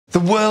The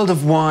world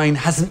of wine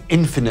has an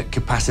infinite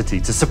capacity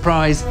to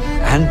surprise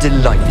and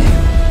delight you.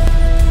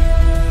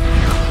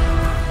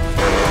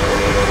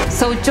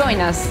 So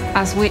join us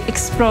as we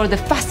explore the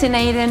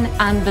fascinating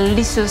and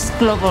delicious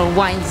global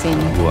wine scene.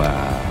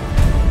 Wow.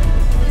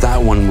 That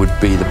one would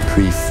be the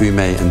Prix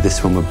Fumé and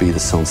this one would be the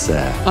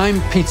Sancerre. I'm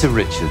Peter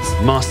Richards,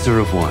 Master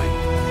of Wine.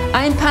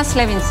 I'm Paz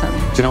Levinson.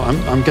 Do you know,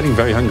 I'm getting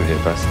very hungry here,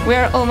 Paz.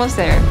 We're almost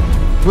there.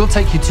 We'll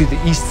take you to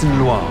the Eastern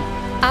Loire,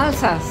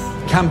 Alsace,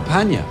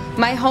 Campania,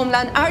 my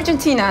homeland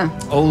Argentina,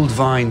 Old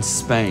Vine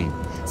Spain,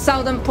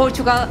 Southern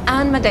Portugal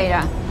and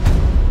Madeira.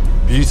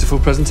 Beautiful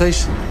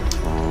presentation.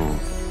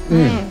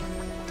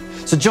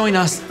 So join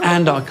us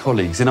and our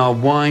colleagues in our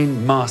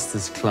Wine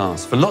Masters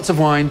class for lots of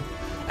wine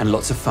and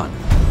lots of fun.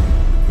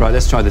 Right,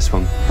 let's try this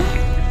one.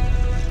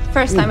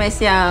 First time I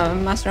see a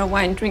Master of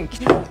Wine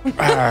drinking.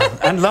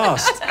 And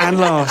last,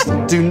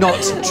 do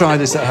not try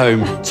this at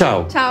home.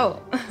 Ciao.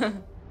 Ciao.